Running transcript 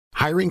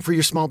Hiring for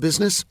your small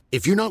business?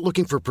 If you're not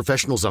looking for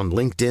professionals on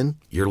LinkedIn,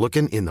 you're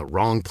looking in the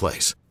wrong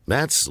place.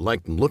 That's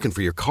like looking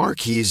for your car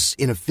keys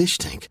in a fish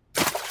tank.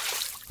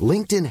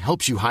 LinkedIn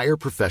helps you hire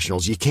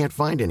professionals you can't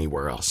find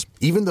anywhere else,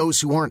 even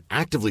those who aren't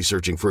actively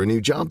searching for a new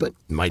job but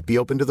might be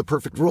open to the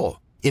perfect role.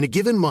 In a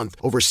given month,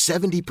 over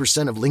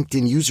 70% of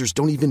LinkedIn users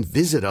don't even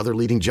visit other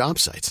leading job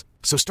sites.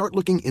 So start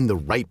looking in the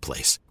right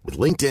place. With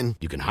LinkedIn,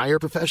 you can hire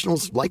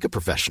professionals like a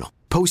professional.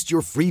 Post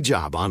your free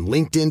job on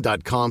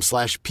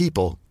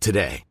linkedin.com/people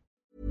today.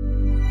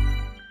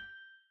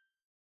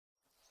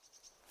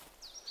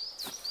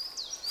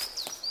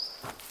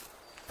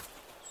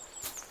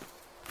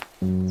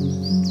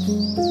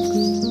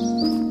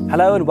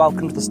 Hello and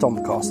welcome to the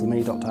Stompcast with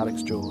me, Dr.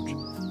 Alex George.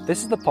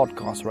 This is the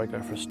podcast where I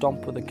go for a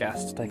stomp with a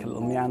guest to take a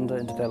little meander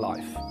into their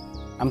life.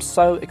 I'm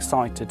so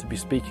excited to be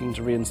speaking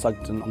to Rhian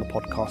Sugden on the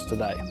podcast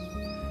today.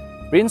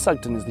 Rhian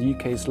Sugden is the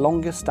UK's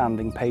longest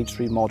standing page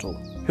 3 model,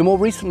 who more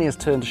recently has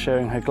turned to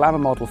sharing her glamour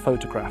model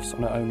photographs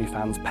on her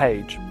OnlyFans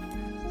page.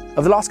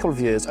 Over the last couple of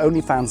years,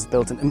 OnlyFans has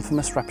built an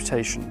infamous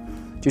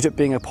reputation due to it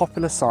being a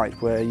popular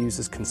site where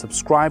users can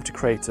subscribe to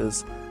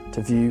creators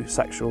to view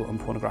sexual and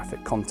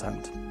pornographic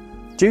content.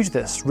 Due to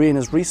this, Rhian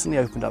has recently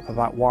opened up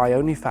about why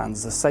OnlyFans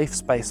is a safe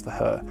space for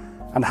her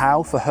and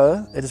how, for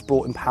her, it has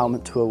brought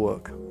empowerment to her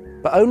work.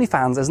 But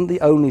OnlyFans isn't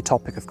the only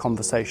topic of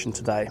conversation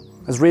today,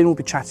 as Rhian will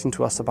be chatting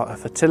to us about her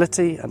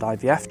fertility and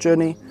IVF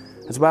journey,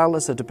 as well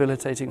as her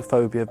debilitating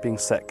phobia of being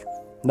sick,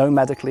 known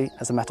medically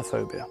as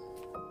emetophobia.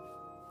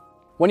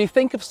 When you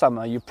think of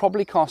summer, you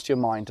probably cast your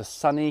mind to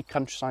sunny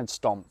countryside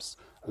stomps,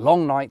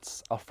 long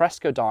nights,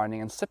 alfresco dining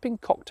and sipping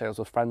cocktails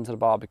with friends at a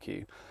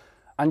barbecue.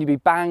 And you'd be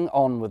bang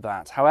on with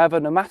that. However,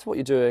 no matter what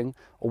you're doing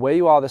or where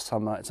you are this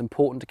summer, it's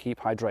important to keep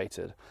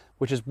hydrated,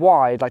 which is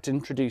why I'd like to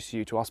introduce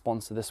you to our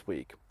sponsor this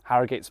week,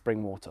 Harrogate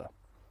Spring Water.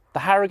 The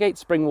Harrogate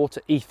Spring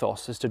Water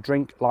ethos is to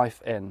drink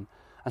life in,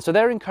 and so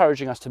they're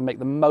encouraging us to make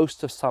the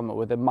most of summer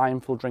with their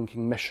mindful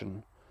drinking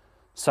mission.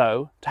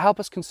 So, to help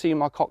us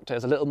consume our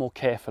cocktails a little more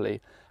carefully,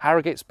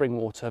 Harrogate Spring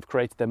Water have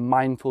created their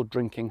mindful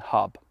drinking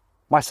hub.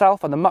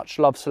 Myself and the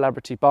much-loved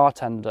celebrity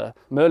bartender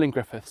Merlin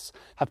Griffiths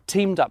have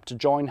teamed up to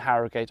join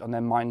Harrogate on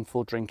their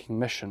mindful drinking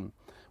mission.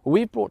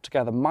 We've brought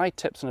together my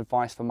tips and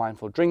advice for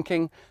mindful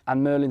drinking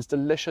and Merlin's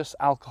delicious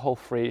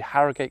alcohol-free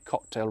Harrogate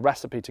cocktail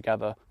recipe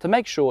together to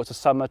make sure it's a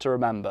summer to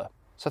remember.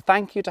 So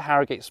thank you to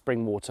Harrogate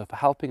Spring Water for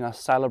helping us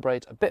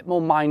celebrate a bit more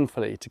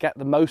mindfully to get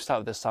the most out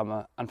of this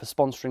summer and for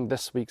sponsoring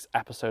this week's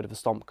episode of the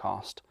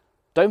Stompcast.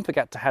 Don't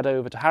forget to head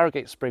over to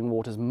Harrogate Spring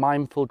Water's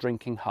mindful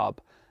drinking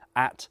hub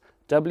at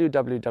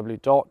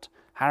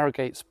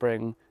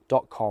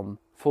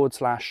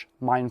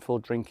www.harrogatespring.com/mindful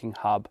drinking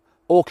hub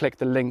or click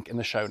the link in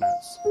the show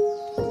notes.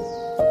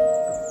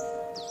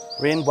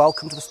 Rhian,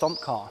 welcome to the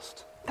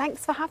Stompcast.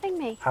 Thanks for having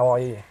me. How are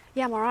you?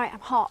 Yeah, I'm alright,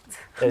 I'm hot.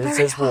 It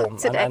is warm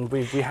today. and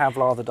we have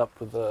lathered up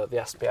with the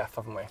SPF,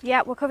 haven't we?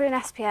 Yeah, we're covered in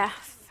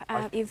SPF.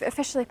 You've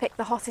officially picked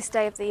the hottest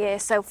day of the year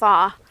so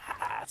far.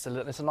 It's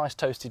a nice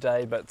toasty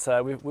day, but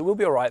we will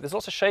be alright. There's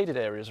lots of shaded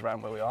areas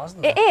around where we are,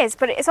 isn't there? It is,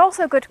 but it's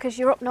also good because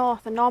you're up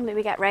north and normally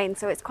we get rain,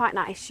 so it's quite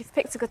nice. You've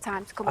picked a good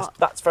time to come up.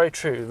 That's very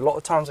true. A lot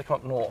of times I come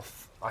up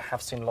north, I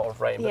have seen a lot of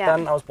rain, but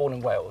then I was born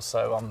in Wales,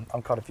 so I'm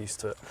kind of used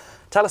to it.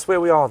 Tell us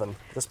where we are then.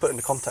 Let's put it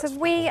into context. So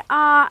we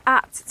are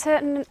at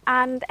Sugden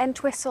and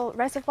Entwhistle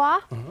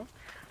Reservoir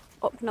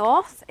up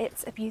north.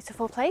 It's a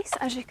beautiful place,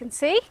 as you can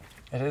see.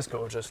 It is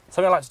gorgeous.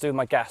 Something I like to do with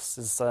my guests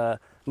is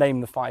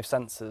name the 5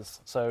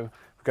 senses. So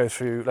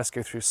let's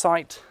go through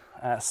sight,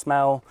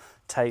 smell,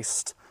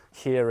 taste,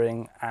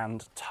 hearing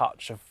and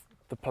touch of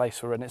the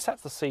place we're in. It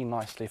sets the scene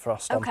nicely for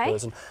us stompers. Okay.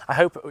 And I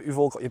hope you've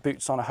all got your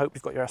boots on. I hope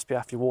you've got your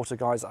SPF, your water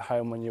guys at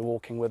home when you're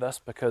walking with us,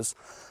 because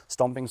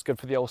stomping's good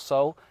for the old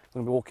soul.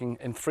 We're going to be walking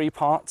in 3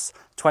 parts,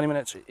 20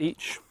 minutes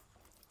each.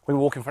 We're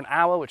walking for an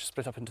hour, which is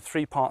split up into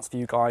 3 parts for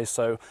you guys,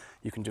 so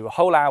you can do a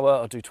whole hour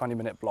or do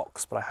 20-minute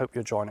blocks, but I hope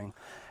you're joining.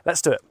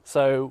 Let's do it.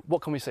 So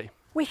what can we see?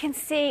 We can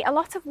see a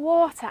lot of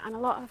water and a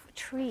lot of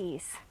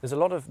trees. There's a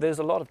lot of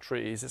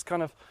trees. It's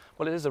kind of,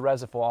 well, it is a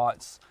reservoir. I'm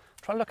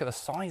trying to look at the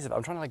size of it.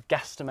 I'm trying to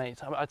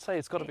guesstimate. I'd say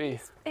it's got to be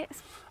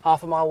it's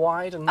half a mile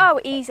wide and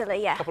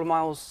easily, yeah. A couple of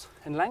miles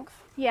in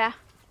length. Yeah.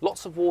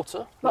 Lots of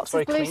water. Lots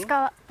of blue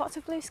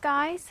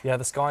skies. Yeah,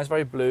 the sky's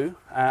very blue,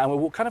 and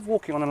we're kind of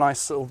walking on a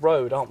nice little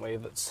road, aren't we?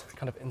 That's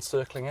kind of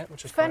encircling it,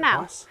 which is quite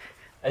nice.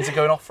 Is it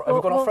going off? Have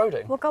we gone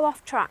off-roading? We'll go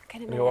off track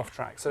in a minute. We'll go off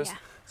track. So it's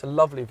a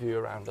lovely view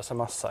around us, I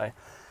must say.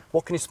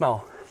 What can you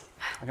smell?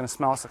 Can I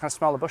smell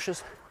the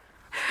bushes?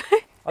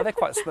 Are they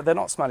quite? They're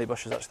not smelly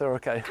bushes, actually. They're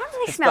okay. I can't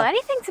really smell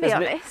anything, to be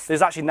honest.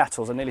 There's actually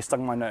nettles. I nearly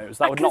stung my nose.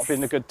 That would not be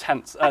in a good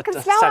tense. I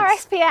can smell our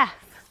SPF.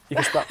 You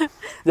can smell.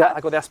 Yeah,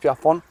 I got the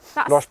SPF on.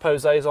 La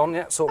Roche-Posay's on.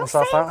 Yeah, sort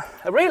myself out.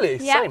 Really?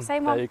 Yeah,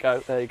 same one.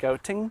 There you go.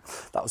 Ting.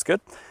 That was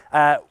good.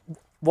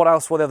 What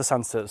else? What are the other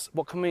senses?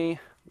 What can we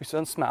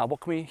don't smell?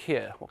 What can we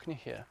hear? What can you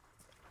hear?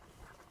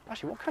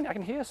 Actually, I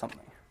can hear something.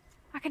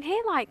 I can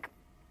hear like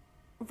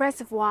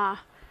reservoir.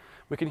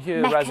 We can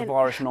hear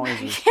reservoirish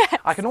noises. Yes.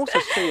 I can also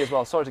see as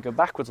well, sorry to go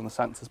backwards on the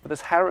senses, but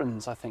there's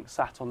herons, I think,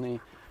 sat on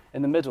the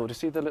in the middle. Do you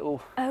see the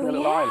little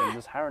island?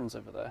 There's herons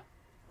over there.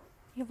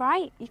 You're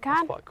right, you can.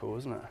 That's quite cool,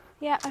 isn't it?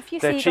 Yeah, a few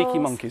They're seagulls. cheeky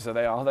monkeys,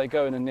 they are. They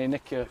go in and they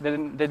nick your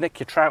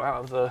trout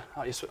out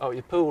of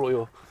your pool, or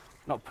your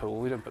not pool.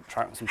 We don't put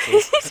trouts in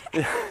pools.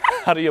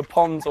 Out of your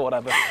ponds or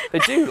whatever. They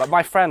do. Like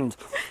my friend,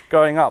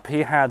 growing up, he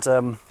had.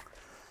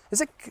 Is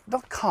it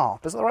not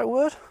carp? Is that the right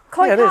word?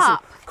 Koi carp. It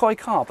is. Koi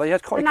carp. They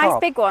had koi The carp. nice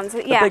big ones.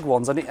 The big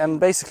ones, and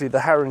basically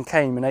the heron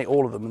came and ate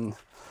all of them, and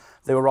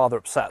they were rather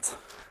upset.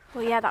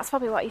 Well, yeah, that's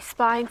probably what he's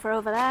spying for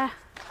over there.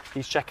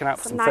 He's checking out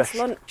some nice fish.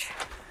 lunch.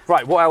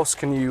 Right, what else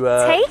can you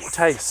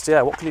taste?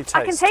 Yeah, what can you taste?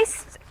 I can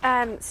taste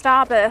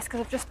Starburst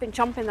because I've just been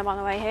chomping them on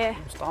the way here.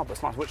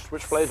 Starburst, nice.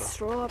 Which flavour?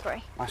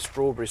 Strawberry. Nice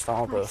strawberry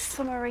Starburst. Nice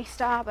summery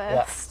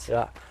Starburst.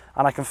 Yeah.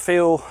 And I can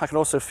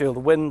also feel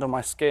the wind on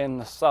my skin,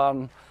 the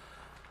sun.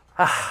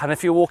 And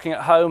if you're walking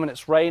at home and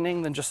it's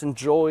raining, then just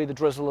enjoy the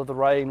drizzle of the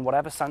rain,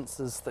 whatever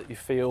senses that you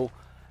feel,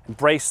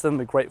 embrace them,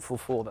 be grateful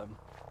for them.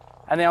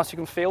 Anything else you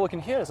can feel or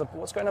can hear?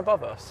 What's going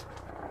above us?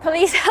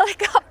 Police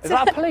helicopter. Is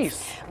that a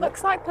police?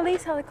 Looks like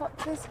police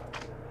helicopters.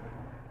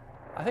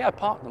 I think I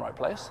parked in the right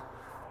place.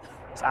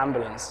 It's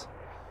ambulance.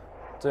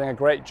 Doing a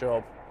great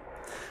job.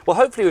 Well,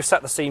 hopefully we've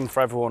set the scene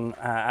for everyone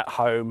at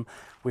home.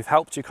 We've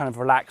helped you kind of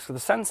relax. So the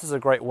senses are a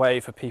great way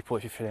for people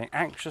if you're feeling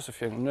anxious or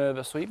feeling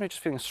nervous or even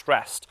just feeling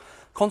stressed.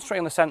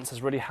 Concentrating on the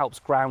senses really helps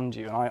ground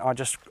you. And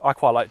I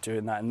quite like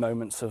doing that in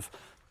moments of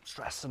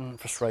stress and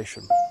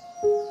frustration.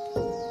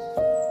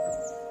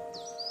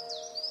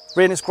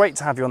 Rhian, it's great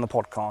to have you on the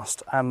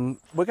podcast.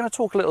 We're going to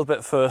talk a little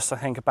bit first, I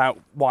think, about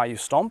why you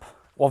stomp.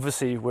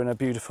 Obviously, we're in a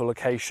beautiful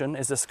location.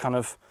 Is this kind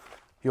of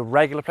your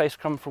regular place to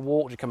come for a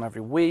walk? Do you come every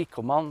week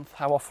or month?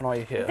 How often are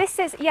you here?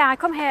 I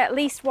come here at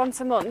least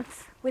once a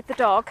month with the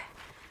dog.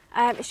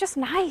 It's just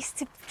nice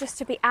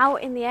to be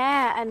out in the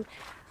air, and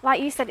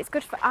like you said, it's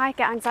good I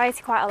get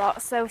anxiety quite a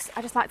lot, so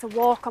I just like to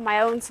walk on my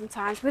own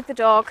sometimes with the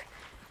dog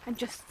and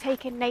just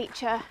take in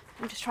nature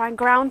and just try and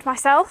ground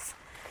myself.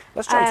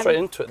 Let's jump straight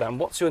into it then.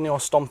 What's in your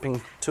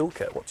stomping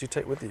toolkit? What do you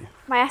take with you?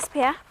 My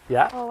SPF.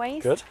 Yeah.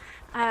 Always. Good.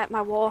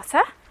 My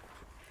water.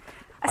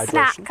 A Hydration.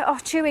 snack or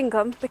chewing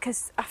gum,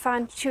 because I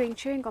find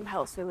chewing gum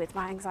helps me with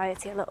my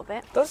anxiety a little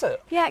bit. Does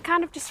it? Yeah, it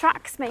kind of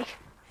distracts me.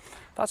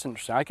 That's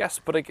interesting, I guess.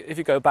 But if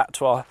you go back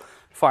to our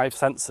 5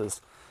 senses,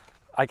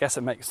 I guess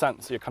it makes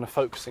sense. You're kind of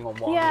focusing on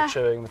one, Yeah. the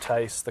chewing, the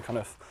taste, the kind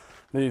of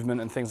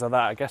movement and things like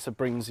that. I guess it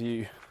brings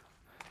you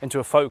into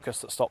a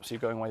focus that stops you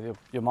going away with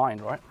your mind,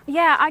 right?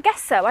 Yeah, I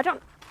guess so. I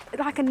don't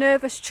like a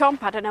nervous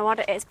chomp. I don't know what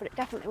it is, but it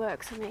definitely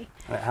works for me.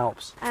 And it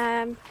helps.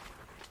 And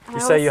You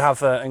say you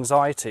have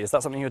anxiety. Is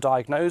that something you're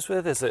diagnosed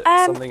with? Is it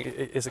something?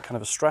 Is it kind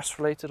of a stress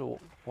related, or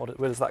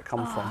where does that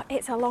come from?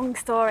 It's a long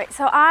story.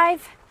 So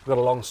We've got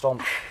a long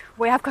stomp.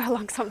 we have got a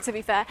long stomp, to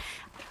be fair.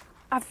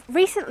 I've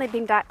recently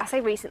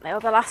over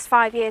the last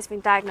 5 years,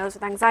 been diagnosed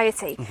with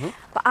anxiety. Mm-hmm.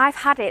 But I've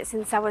had it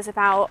since I was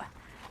about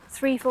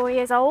 3-4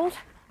 years old,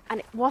 and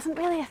it wasn't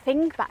really a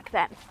thing back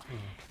then.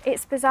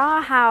 It's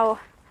bizarre how,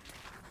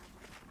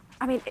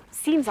 I mean, it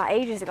seems like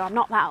ages ago, I'm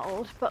not that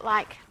old, but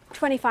like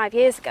 25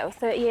 years ago,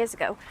 30 years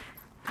ago,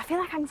 I feel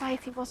like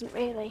anxiety wasn't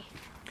really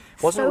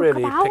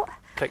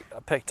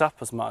picked up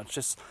as much.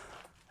 It's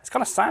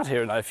kind of sad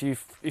here now.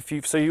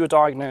 So you were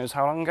diagnosed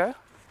how long ago?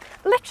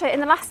 Literally in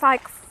the last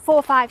like 4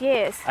 or 5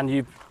 years. And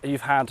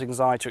you've had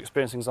anxiety,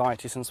 experienced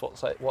anxiety since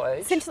what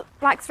age? Since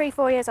like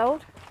 3-4 years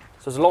old.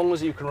 So as long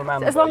as you can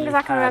remember. As long as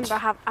I can remember,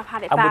 I've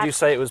had it bad. And would you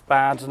say it was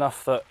bad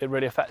enough that it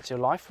really affected your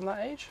life from that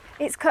age?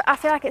 I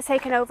feel like it's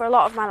taken over a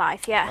lot of my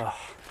life, yeah. Ugh.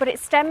 But it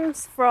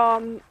stems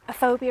from a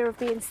phobia of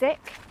being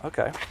sick.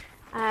 Okay.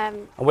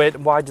 And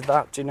why did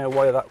that? Do you know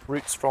where that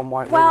roots from?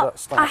 Where did that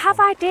start I have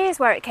from? ideas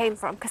where it came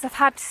from, because I've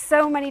had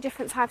so many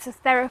different types of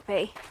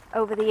therapy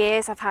over the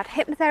years. I've had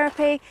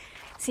hypnotherapy,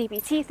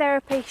 CBT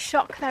therapy,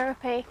 shock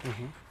therapy,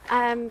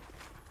 and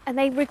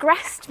they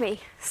regressed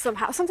me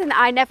somehow. Something that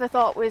I never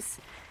thought was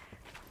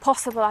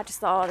possible. I just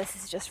thought, this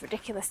is just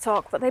ridiculous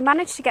talk. But they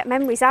managed to get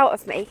memories out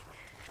of me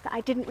that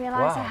I didn't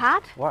realise I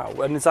had. Wow.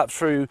 And is that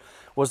true?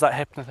 Was that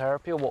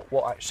hypnotherapy, or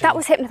what actually? That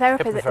was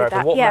hypnotherapy that did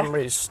that, What yeah.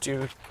 memories do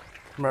you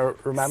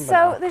remember So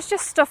now? there's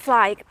just stuff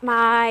like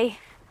my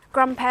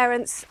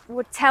grandparents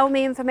would tell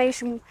me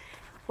information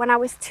when I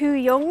was too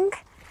young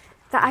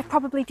that I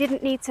probably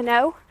didn't need to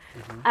know.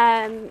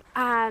 And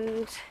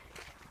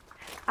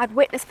I'd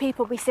witness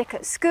people be sick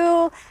at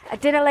school. A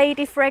dinner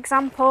lady, for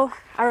example,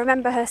 I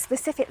remember her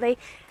specifically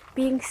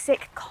being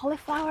sick,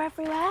 cauliflower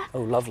everywhere.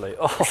 Oh, lovely.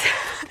 Oh.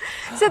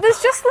 So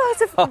there's just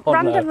loads of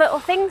random no. little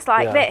things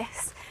like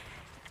this.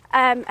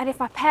 And if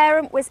my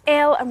parent was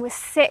ill and was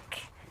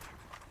sick,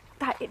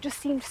 that it just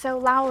seemed so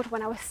loud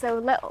when I was so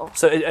little.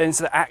 So it's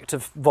the act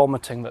of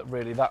vomiting that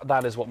really,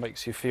 that is what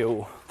makes you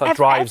feel, that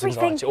drives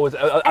anxiety,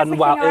 and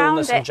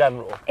illness in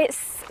general.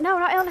 No,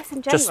 not illness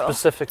in general. Just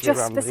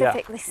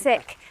specifically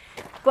sick.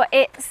 But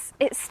it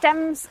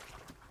stems.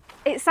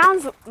 It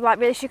sounds like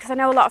really stupid, because I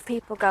know a lot of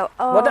people go,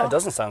 oh. Well, no, it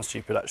doesn't sound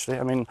stupid actually.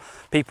 I mean,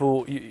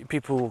 people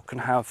can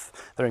have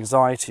their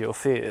anxiety or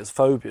fears,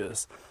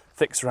 phobias,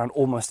 fixed around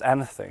almost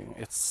anything.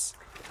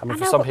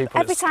 For some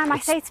people, every time I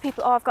say to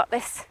people, oh, I've got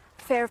this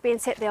fear of being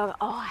sick, they'll go,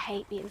 oh, I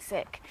hate being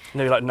sick.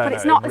 No, you're like, no, but no,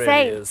 it's not it the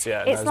really same. is.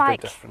 Yeah, it's no, like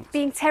a big difference.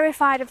 being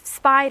terrified of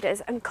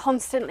spiders and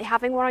constantly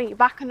having one on your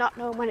back and not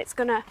knowing when it's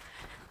gonna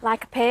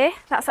like appear.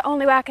 That's the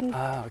only way I can.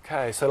 Ah,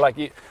 okay. So like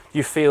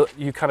you feel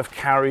you kind of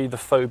carry the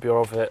phobia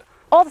of it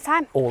All the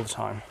time. all the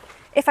time.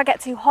 If I get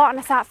too hot and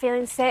I start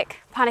feeling sick,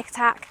 panic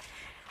attack.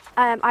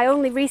 I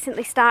only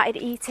recently started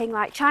eating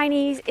like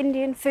Chinese,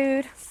 Indian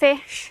food,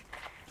 fish.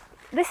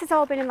 This has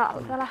all been in like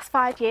the last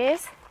 5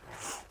 years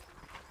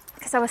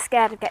because I was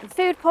scared of getting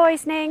food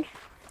poisoning.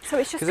 So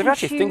it's just because if you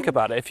actually think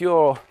about it, if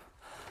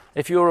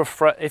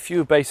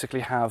you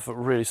basically have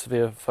really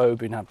severe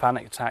phobia and have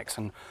panic attacks,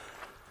 and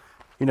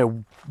you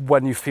know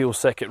when you feel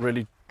sick, it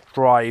really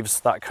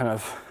drives that kind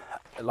of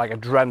like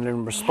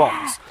adrenaline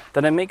response,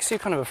 then it makes you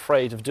kind of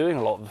afraid of doing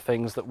a lot of the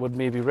things that would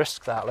maybe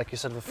risk that, like you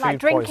said, with food like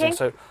drinking. poisoning.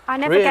 So I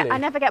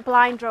never get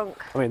blind drunk.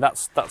 I mean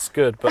that's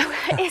good, but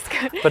It's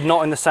good. but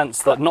not in the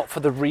sense that, not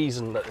for the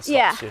reason that it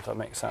stops you, if that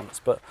makes sense.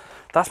 But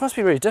that must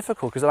be really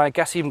difficult, because I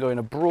guess even going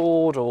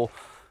abroad, or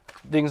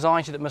the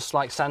anxiety that must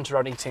like centre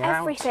around eating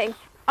Everything.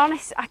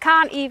 Honestly,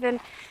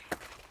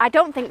 I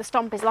don't think the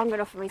stomp is long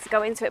enough for me to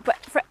go into it, but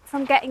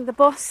from getting the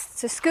bus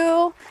to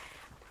school,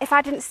 if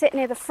I didn't sit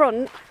near the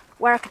front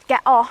where I could get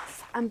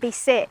off and be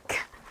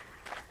sick,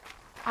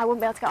 I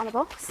wouldn't be able to get on the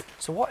bus.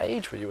 So what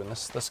age were you when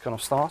this kind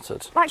of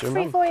started? Like Do you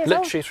 3 or 4 years old?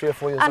 old. Literally 3 or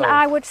 4 years and old.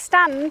 I would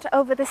stand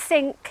over the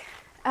sink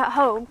at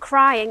home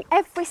crying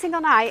every single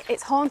night.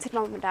 It's haunted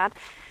Mum and Dad,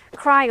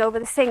 crying over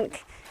the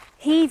sink,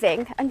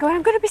 heaving and going,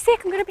 I'm going to be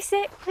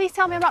sick, please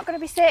tell me I'm not going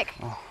to be sick.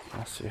 Oh,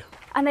 bless you.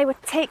 And they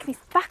would take me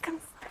back and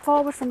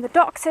forward from the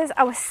doctors.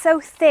 I was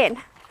so thin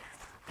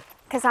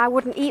because I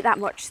wouldn't eat that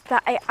much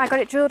that I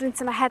got it drilled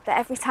into my head that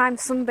every time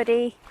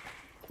somebody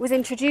was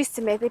introduced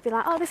to me, they'd be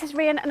like, oh, this is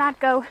Rhian, and I'd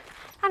go,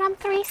 and I'm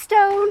 3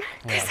 stone,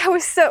 because I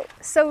was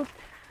so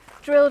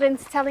drilled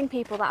into telling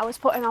people that I was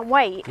putting on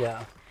weight.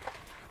 Yeah.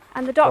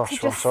 And the doctor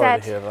just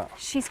said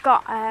she's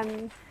got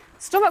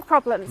stomach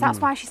problems, that's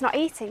why she's not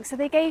eating. So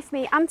they gave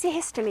me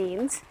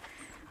antihistamines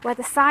where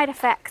the side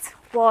effect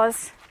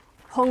was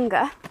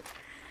hunger,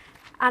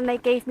 and they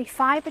gave me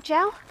fibre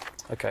gel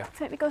to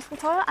make me go to the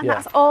toilet, and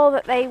that's all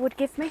that they would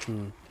give me.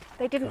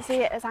 They didn't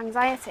see it as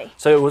anxiety.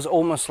 So it was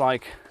almost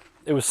like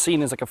it was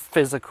seen as like a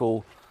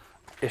physical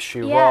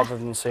issue rather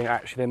than seeing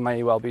actually there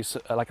may well be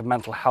like a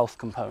mental health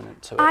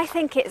component to it. I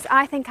think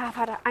I've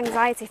had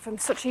anxiety from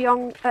such a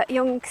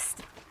young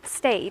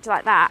stage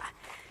like that,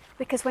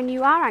 because when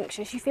you are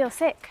anxious you feel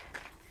sick.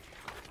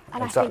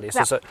 And exactly. I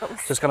think so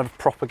it's kind of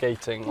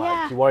propagating.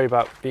 Like you worry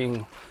about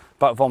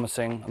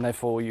vomiting, and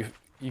therefore you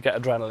get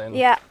adrenaline.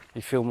 Yeah.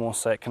 You feel more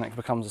sick, and it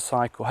becomes a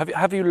cycle.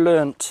 Have you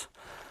learnt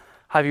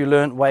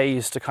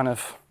ways to kind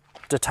of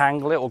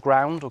detangle it or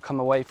ground or come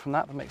away from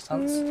that? That makes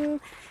sense.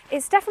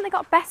 It's definitely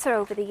got better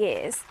over the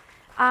years.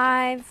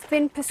 I've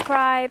been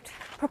prescribed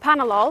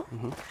propanolol,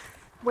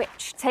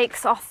 which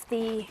takes off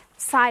the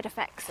side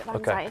effects of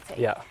anxiety.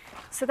 Okay. Yeah.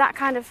 So that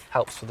kind of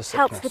helps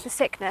with the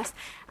sickness.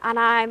 And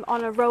I'm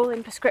on a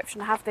rolling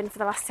prescription, I have been for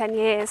the last 10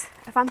 years,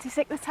 of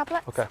anti-sickness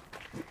tablets. Okay.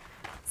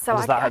 So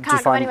I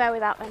can't go anywhere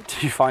without them.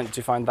 Do you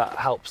find that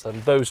helps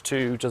then? Those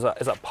two, is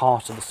that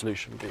part of the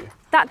solution for you?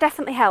 That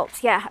definitely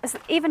helps, yeah.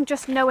 Even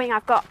just knowing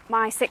I've got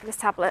my sickness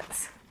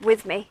tablets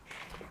with me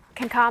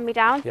can calm me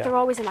down. Yeah. They're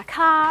always in my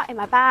car, in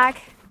my bag.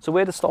 So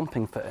where does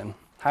stomping fit in?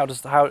 How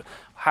does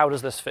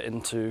this fit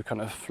into kind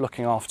of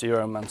looking after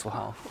your own mental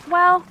health?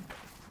 Well,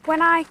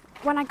 when I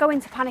go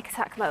into panic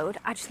attack mode,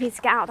 I just need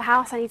to get out of the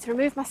house. I need to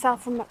remove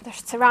myself from the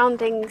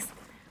surroundings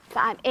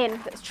that I'm in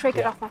that's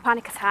triggered off my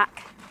panic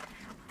attack,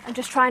 and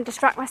just try and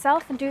distract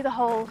myself and do the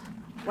whole,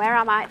 where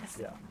am I?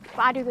 But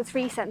I do the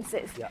 3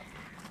 senses. Yeah.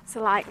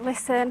 So like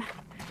listen,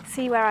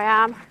 see where I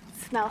am,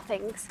 smell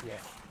things. Yeah.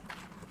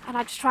 And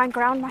I just try and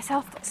ground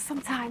myself, but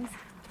sometimes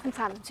I'm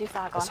too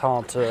far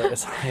gone.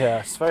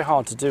 It's very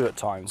hard to do at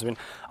times. I mean,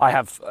 I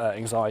have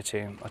anxiety,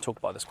 and I talk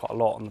about this quite a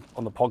lot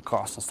on the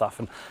podcast and stuff,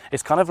 and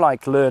it's kind of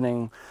like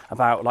learning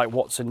about like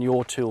what's in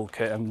your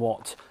toolkit and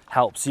what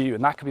helps you,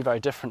 and that could be very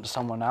different to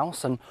someone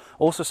else. And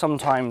also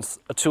sometimes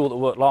a tool that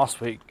worked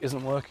last week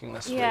isn't working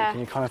this week, and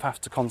you kind of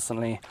have to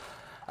constantly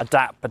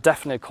adapt. But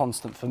definitely a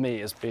constant for me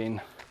has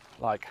been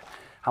like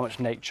how much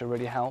nature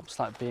really helps,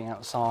 like being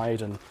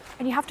outside. And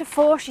you have to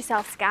force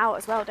yourself to get out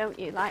as well, don't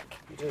you? Like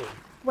you do.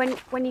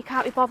 When you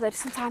can't be bothered,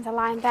 sometimes I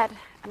lie in bed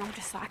and I'm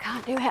just like, I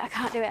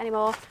can't do it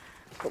anymore.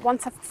 But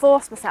once I've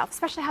forced myself,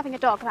 especially having a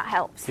dog, that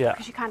helps. Yeah.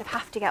 Because you kind of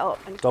have to get up.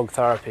 And dog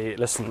therapy.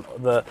 Listen,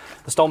 the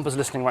stompers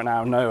listening right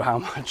now know how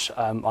much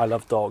I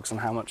love dogs and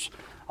how much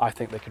I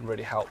think they can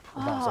really help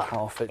with mental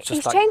health. It's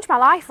just he's changed my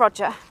life,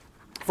 Roger.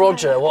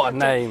 Roger, what a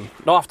name.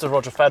 Not after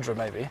Roger Federer,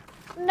 maybe.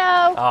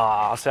 No.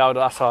 That's how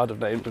I'd have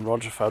named him,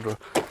 Roger Federer.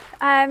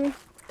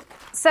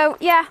 So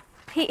yeah,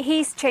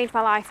 he's changed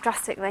my life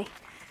drastically.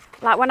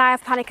 Like when I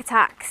have panic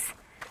attacks,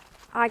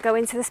 I go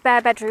into the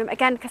spare bedroom,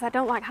 again because I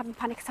don't like having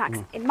panic attacks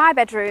in my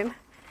bedroom,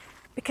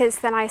 because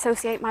then I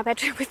associate my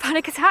bedroom with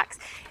panic attacks.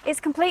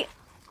 It's complete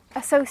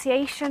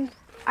association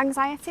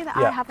anxiety that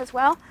I have as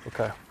well.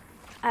 Okay.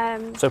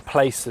 So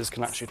places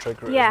can actually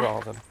trigger it Yeah. as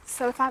well then.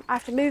 So if I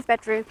have to move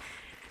bedroom,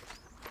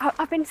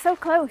 I've been so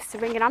close to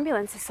ringing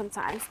ambulances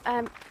sometimes.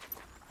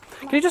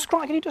 Can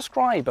you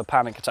describe a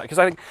panic attack? Because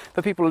I think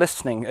for people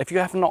listening, if you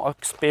have not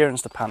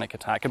experienced a panic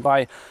attack, and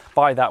by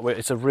that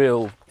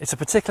it's a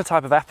particular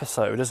type of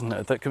episode, isn't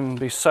it, that can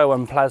be so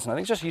unpleasant. I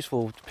think it's just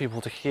useful for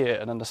people to hear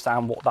and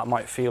understand what that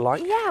might feel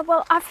like. Yeah,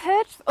 well, I've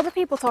heard other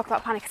people talk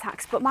about panic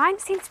attacks, but mine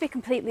seems to be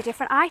completely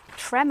different. I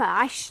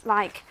tremor,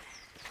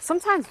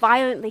 sometimes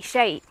violently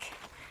shake,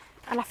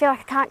 and I feel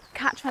like I can't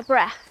catch my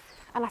breath,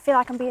 and I feel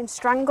like I'm being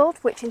strangled,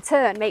 which in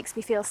turn makes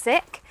me feel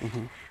sick.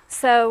 Mm-hmm.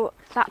 So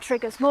that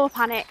triggers more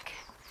panic,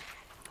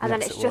 and then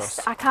Makes it's it just,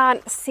 worse. I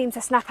can't seem to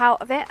snap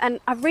out of it. And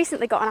I've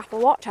recently got an Apple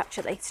Watch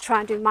actually to try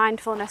and do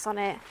mindfulness on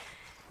it.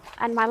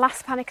 And my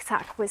last panic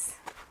attack was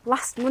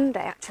last Monday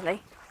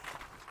actually.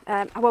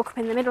 I woke up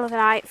in the middle of the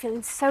night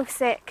feeling so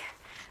sick,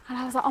 and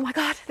I was like, oh my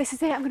God, this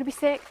is it, I'm going to be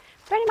sick.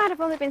 Bearing in mind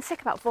I've only been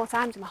sick about 4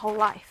 times in my whole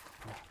life.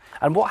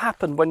 And what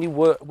happened when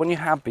you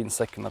have been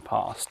sick in the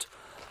past?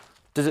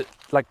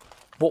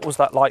 What was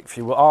that like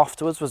for you?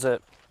 Afterwards, was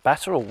it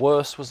better or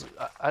worse?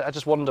 I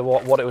just wonder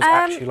what it was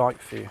actually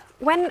like for you.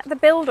 When the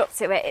build up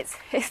to it,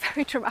 it's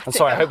very dramatic. I'm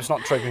sorry, I hope it's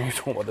not triggering you to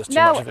talk about this too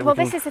much. No, well,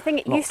 this is the thing.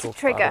 It used to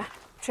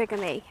trigger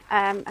me,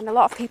 and a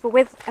lot of people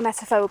with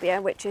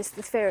emetophobia, which is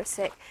the fear of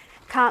sick,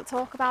 can't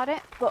talk about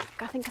it. But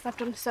I think because I've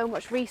done so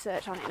much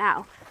research on it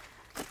now,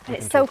 and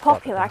it's so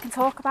popular, I can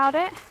talk about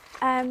it.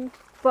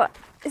 But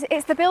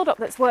it's the build up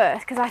that's worse,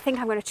 because I think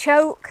I'm going to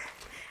choke.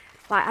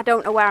 Like, I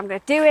don't know where I'm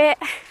going to do it.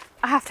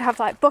 I have to have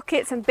like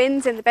buckets and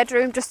bins in the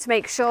bedroom just to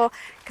make sure,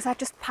 because I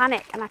just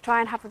panic and I try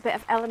and have a bit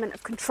of element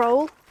of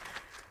control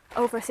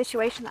over a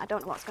situation that I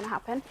don't know what's going to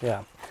happen.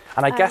 Yeah,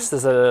 and I guess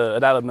there's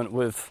an element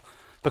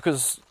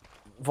because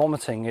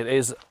vomiting, it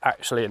is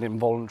actually an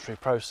involuntary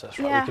process,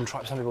 right? Yeah.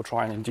 Some people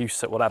try and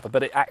induce it, whatever,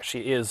 but it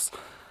actually is.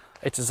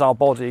 It is our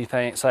body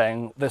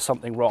saying there's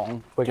something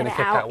wrong. We're going to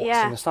kick out what's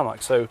in the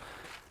stomach. So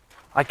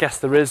I guess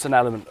there is an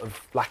element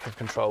of lack of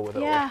control with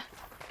it all. Yeah,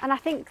 and I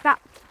think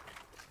that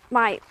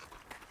might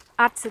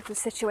add to the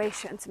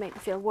situation to make me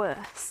feel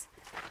worse.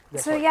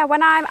 Yes, So yeah,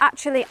 when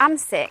I'm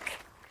sick,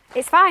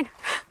 it's fine.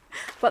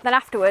 But then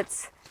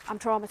afterwards, I'm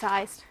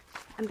traumatised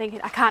and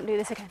thinking, I can't do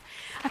this again.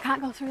 I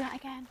can't go through that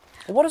again.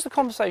 What has the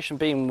conversation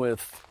been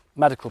with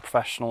medical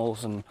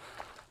professionals and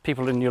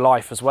people in your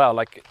life as well?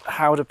 Like,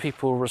 how do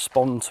people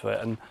respond to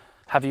it? And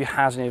have you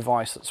had any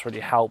advice that's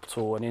really helped,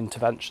 or any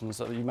interventions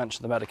that you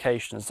mentioned, the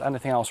medication? Has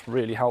anything else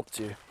really helped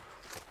you?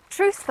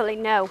 Truthfully,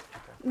 no.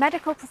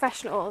 Medical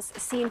professionals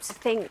seem to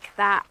think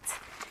that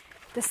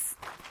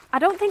I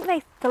don't think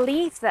they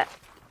believe that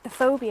the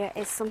phobia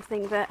is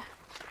something that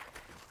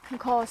can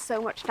cause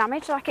so much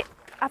damage.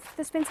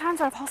 There's been times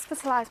where I've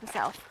hospitalised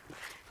myself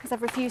because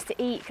I've refused to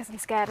eat because I'm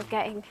scared of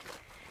getting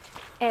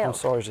ill. I'm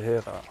sorry to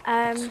hear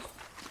that.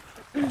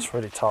 That's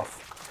really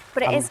tough.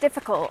 But it is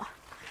difficult.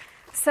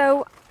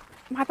 So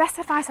my best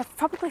advice, I've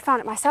probably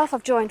found it myself.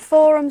 I've joined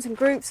forums and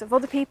groups of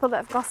other people that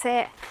have got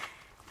it,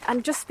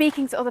 and just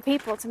speaking to other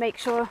people to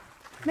make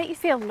you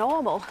feel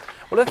normal.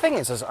 Well, the thing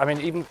is, I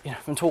mean, even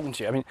from talking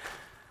to you, I mean,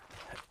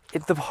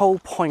 the whole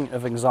point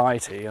of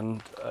anxiety,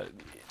 and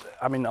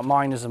I mean,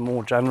 mine is a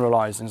more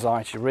generalised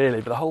anxiety,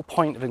 really, but the whole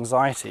point of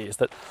anxiety is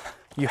that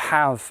you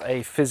have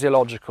a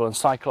physiological and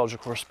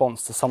psychological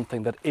response to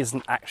something that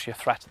isn't actually a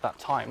threat at that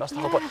time. That's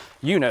the whole point.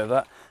 You know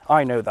that,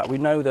 I know that. We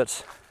know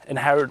that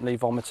inherently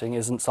vomiting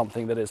isn't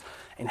something that is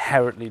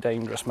inherently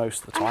dangerous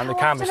most of the time. There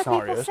can be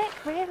scenarios.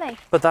 Sick, really?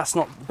 But that's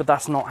not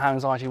how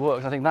anxiety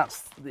works. I think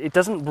it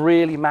doesn't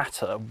really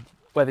matter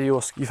whether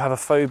you have a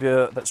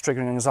phobia that's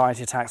triggering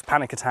anxiety attacks,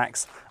 panic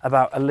attacks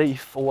about a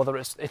leaf, or whether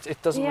it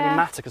doesn't really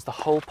matter, because the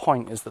whole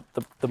point is that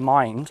the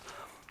mind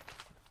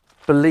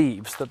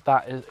believes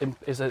that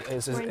is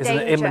an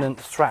imminent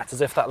threat,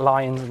 as if that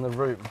lion's in the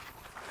room.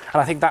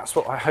 And I think that's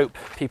what I hope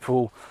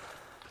people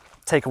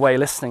take away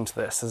listening to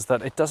this, is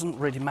that it doesn't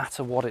really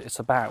matter what it's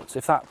about.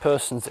 If that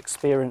person's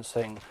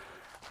experiencing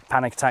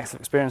panic attacks,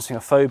 experiencing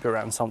a phobia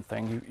around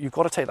something, you've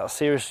got to take that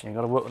seriously. You've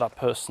got to work with that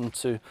person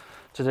to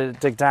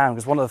dig down,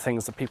 because one of the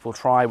things that people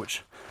try,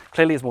 which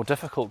clearly is more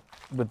difficult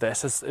with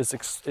this, is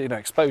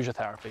exposure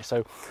therapy.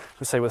 So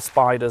we say with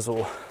spiders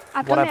or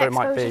whatever it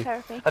might be.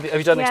 Have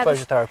you done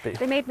exposure therapy?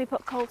 They made me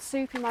put cold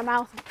soup in my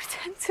mouth and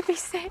pretend to be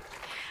sick.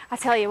 I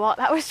tell you what,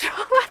 that was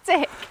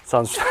traumatic.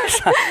 That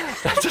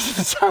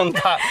doesn't sound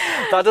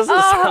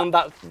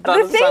that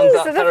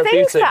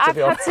therapeutic, that to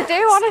be honest. I've had to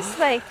do,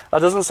 honestly. That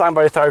doesn't sound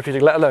very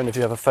therapeutic, let alone if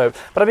you have a phobia.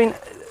 But I mean,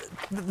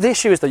 the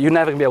issue is that you're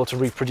never going to be able to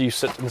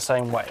reproduce it in the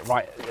same way,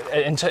 right?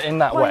 In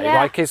that way,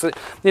 right? Because,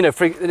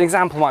 for an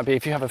example might be,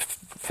 if you have a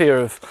fear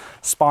of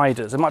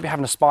spiders, it might be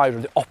having a spider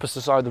on the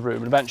opposite side of the room,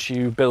 and eventually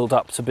you build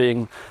up to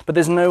being. But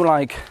there's no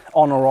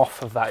on or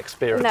off of that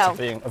experience of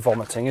being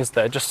vomiting, is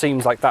there? It just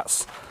seems like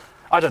that's.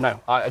 I don't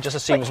know. I just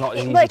assume it's not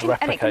as easy to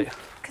replicate.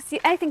 Because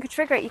anything could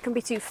trigger it. You can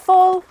be too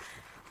full.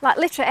 Like,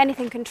 literally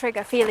anything can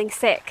trigger feeling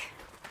sick.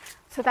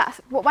 So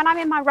that's when I'm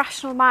in my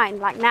rational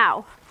mind, like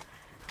now,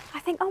 I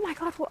think, oh my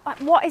God,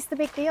 what is the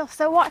big deal?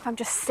 So what if I'm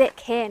just sick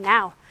here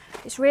now?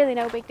 It's really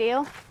no big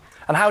deal.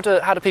 And how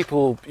do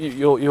people?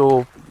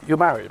 You're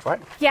married,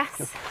 right?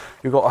 Yes.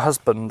 You've got a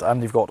husband,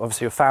 and you've got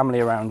obviously your family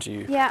around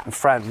you, and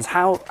friends.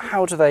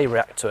 How do they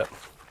react to it?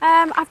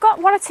 I've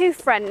got one or two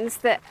friends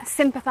that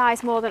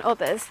sympathise more than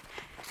others.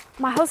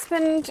 My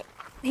husband,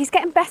 he's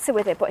getting better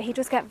with it, but he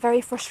does get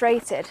very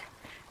frustrated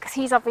because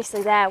he's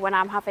obviously there when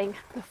I'm having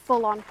the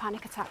full-on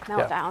panic attack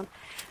meltdown.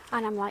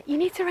 And I'm like, you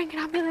need to ring an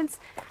ambulance.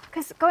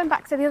 Because going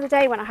back to the other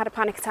day when I had a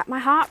panic attack, my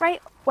heart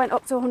rate went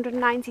up to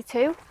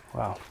 192.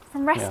 Wow.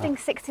 From resting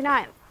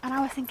 69. And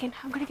I was thinking,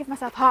 I'm going to give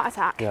myself a heart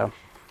attack. Yeah.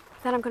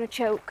 Then I'm going to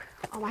choke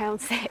on my own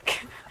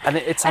sick. And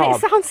it's and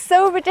hard. it sounds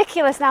so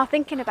ridiculous now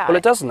thinking about it. Well,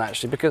 it doesn't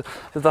actually, because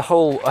the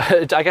whole,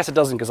 I guess it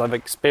doesn't because I've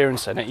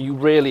experienced it. You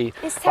really,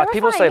 it's like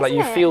people say, like you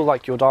isn't it? feel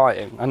like you're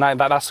dying, and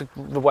that's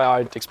the way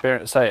I'd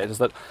say it, is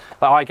that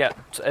I get,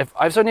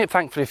 I've only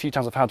thankfully a few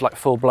times I've had like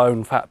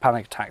full-blown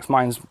panic attacks.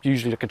 Mine's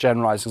usually like a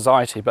generalised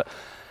anxiety, but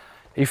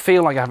you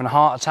feel like you're having a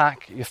heart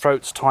attack, your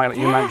throat's tight, like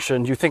you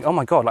mentioned, you think, oh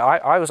my God,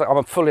 like I was like,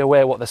 I'm fully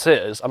aware what this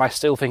is, and I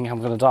still think I'm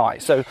going to die.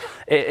 So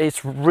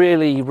it's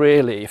really,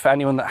 really, for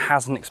anyone that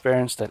hasn't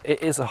experienced it,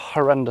 it is a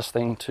horrendous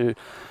thing to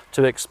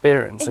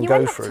experience and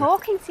go through. You end up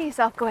talking to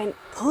yourself going,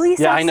 pull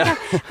yourself I know.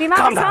 together. The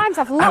amount of times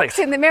I've looked Alex.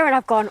 in the mirror and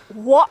I've gone,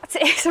 what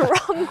is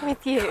wrong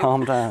with you?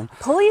 Calm down.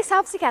 Pull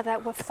yourself together,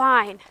 we're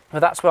fine.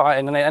 But that's what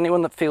and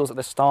anyone that feels that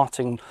they're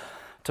starting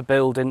to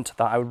build into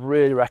that, I would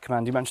really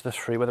recommend, you mentioned the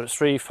 3, whether it's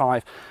 3,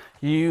 5,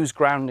 use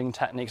grounding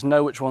techniques,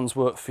 know which ones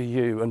work for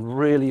you, and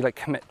really like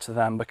commit to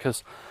them,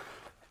 because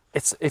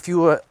it's, if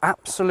you are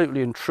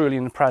absolutely and truly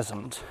in the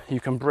present, you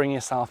can bring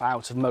yourself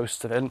out of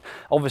most of it. And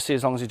obviously,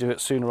 as long as you do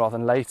it sooner rather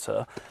than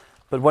later.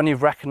 But when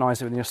you've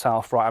recognised it within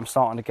yourself, right, I'm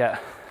starting to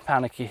get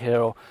panicky here,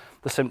 or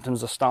the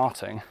symptoms are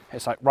starting,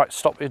 it's like, right,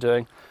 stop what you're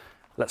doing,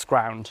 let's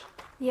ground.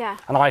 Yeah.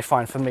 And I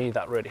find for me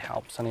that really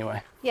helps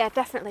anyway. Yeah,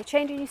 definitely.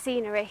 Changing your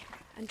scenery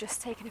and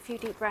just taking a few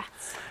deep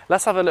breaths.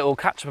 Let's have a little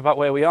catch up about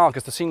where we are,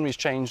 because the scenery's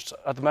changed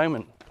at the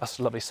moment. That's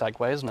a lovely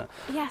segue, isn't it?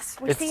 Yes,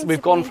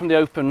 we've gone from the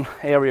open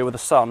area with the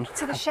sun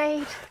to the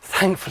shade.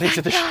 Thankfully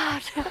to the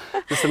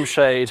to some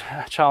shade.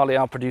 Charlie,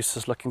 our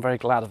producer's looking very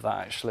glad of that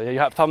actually. You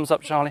have thumbs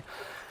up, Charlie.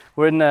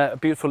 We're in a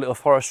beautiful little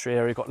forestry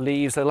area. We've got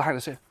leaves.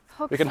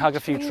 We can hug a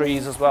few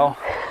trees as well.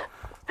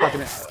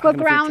 We're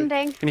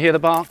grounding. Can you hear the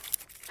bark?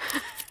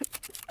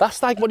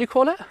 That's like, what do you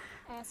call it?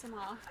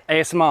 ASMR.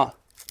 ASMR.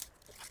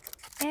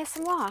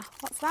 ASMR?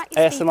 What's that?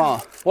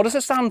 ASMR. What does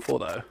it stand for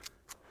though?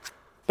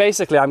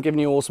 Basically, I'm giving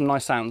you all some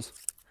nice sounds.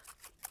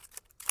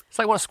 It's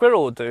like what a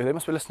squirrel would do. They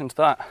must be listening to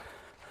that.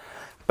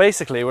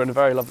 Basically, we're in a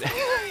very lovely...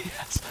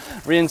 Yes.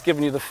 Rhian's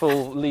giving you the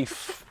full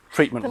leaf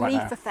treatment right now.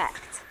 The leaf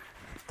effect.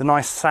 The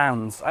nice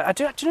sounds.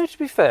 Do you know, to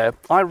be fair,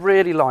 I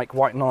really like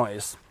white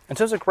noise. In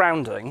terms of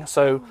grounding,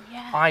 so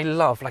I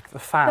love like the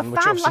fan. The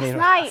fan which last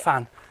night. A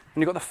fan.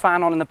 And you've got the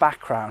fan on in the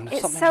background.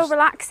 It's so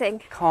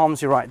relaxing.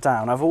 Calms you right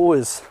down. I've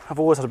always had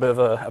a bit of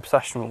an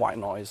obsession with white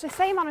noise. The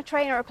same on a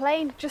train or a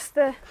plane, just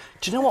the...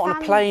 Do you know what,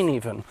 on a plane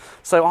even?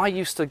 So I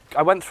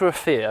went through a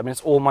fear, I mean, it's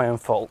all my own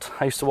fault.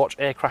 I used to watch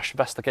Air Crash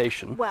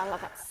Investigation. Well,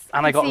 that's...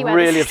 And I got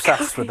really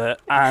obsessed with it.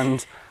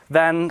 And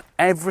then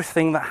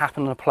everything that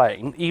happened on a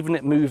plane, even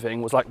it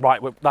moving, was like,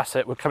 right, that's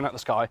it, we're coming out of the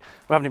sky.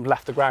 We haven't even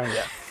left the ground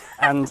yet.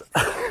 And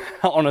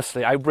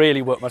honestly, I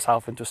really worked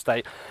myself into a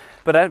state.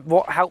 But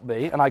what helped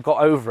me, and I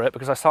got over it,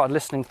 because I started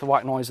listening to the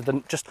white noise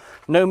of just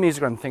no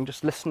music or anything,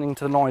 just listening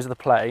to the noise of the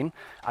plane.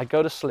 I'd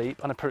go to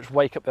sleep and I'd pretty much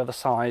wake up the other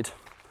side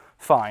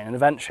fine. And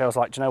eventually I was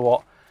like, do you know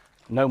what?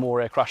 No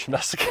more Air Crash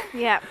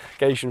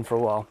Investigation for a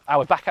while. Oh,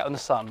 we're back out in the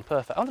sun.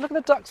 Perfect. Oh, look at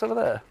the ducks over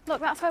there. Look,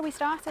 that's where we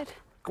started.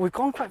 We've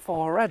gone quite far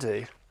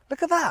already.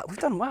 Look at that. We've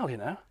done well, you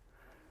know.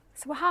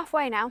 So we're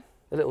halfway now.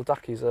 The little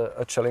duckies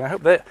are chilling. I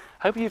hope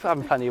you've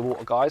having plenty of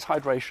water, guys.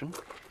 Hydration.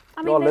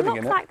 I mean, they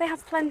look like they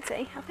have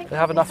plenty. I think they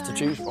have enough to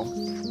choose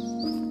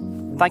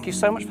from. Thank you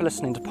so much for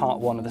listening to part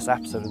 1 of this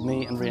episode with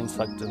me and Rhian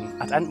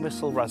Sugden at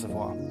Entwhistle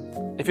Reservoir.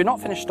 If you're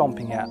not finished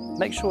stomping yet,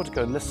 make sure to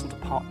go and listen to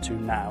part 2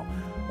 now,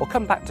 or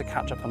come back to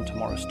catch up on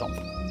tomorrow's stomp.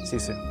 See you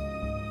soon.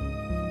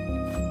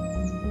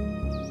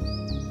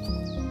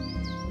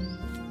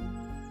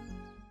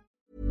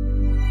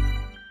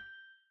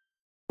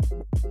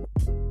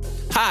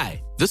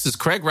 Hi, this is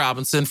Craig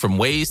Robinson from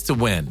Ways to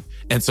Win,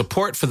 and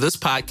support for this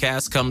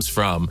podcast comes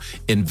from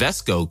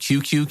Invesco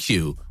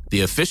QQQ, the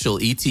official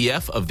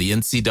ETF of the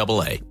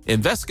NCAA.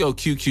 Invesco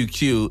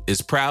QQQ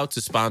is proud to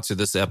sponsor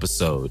this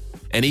episode,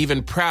 and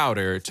even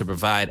prouder to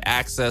provide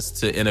access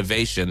to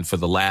innovation for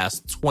the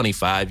last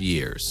 25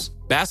 years.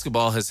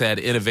 Basketball has had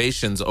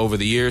innovations over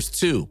the years,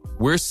 too.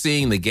 We're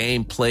seeing the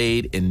game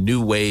played in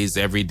new ways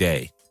every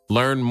day.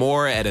 Learn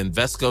more at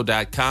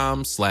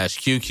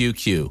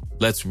Invesco.com/QQQ.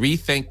 Let's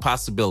rethink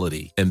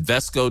possibility.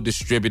 Invesco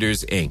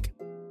Distributors, Inc.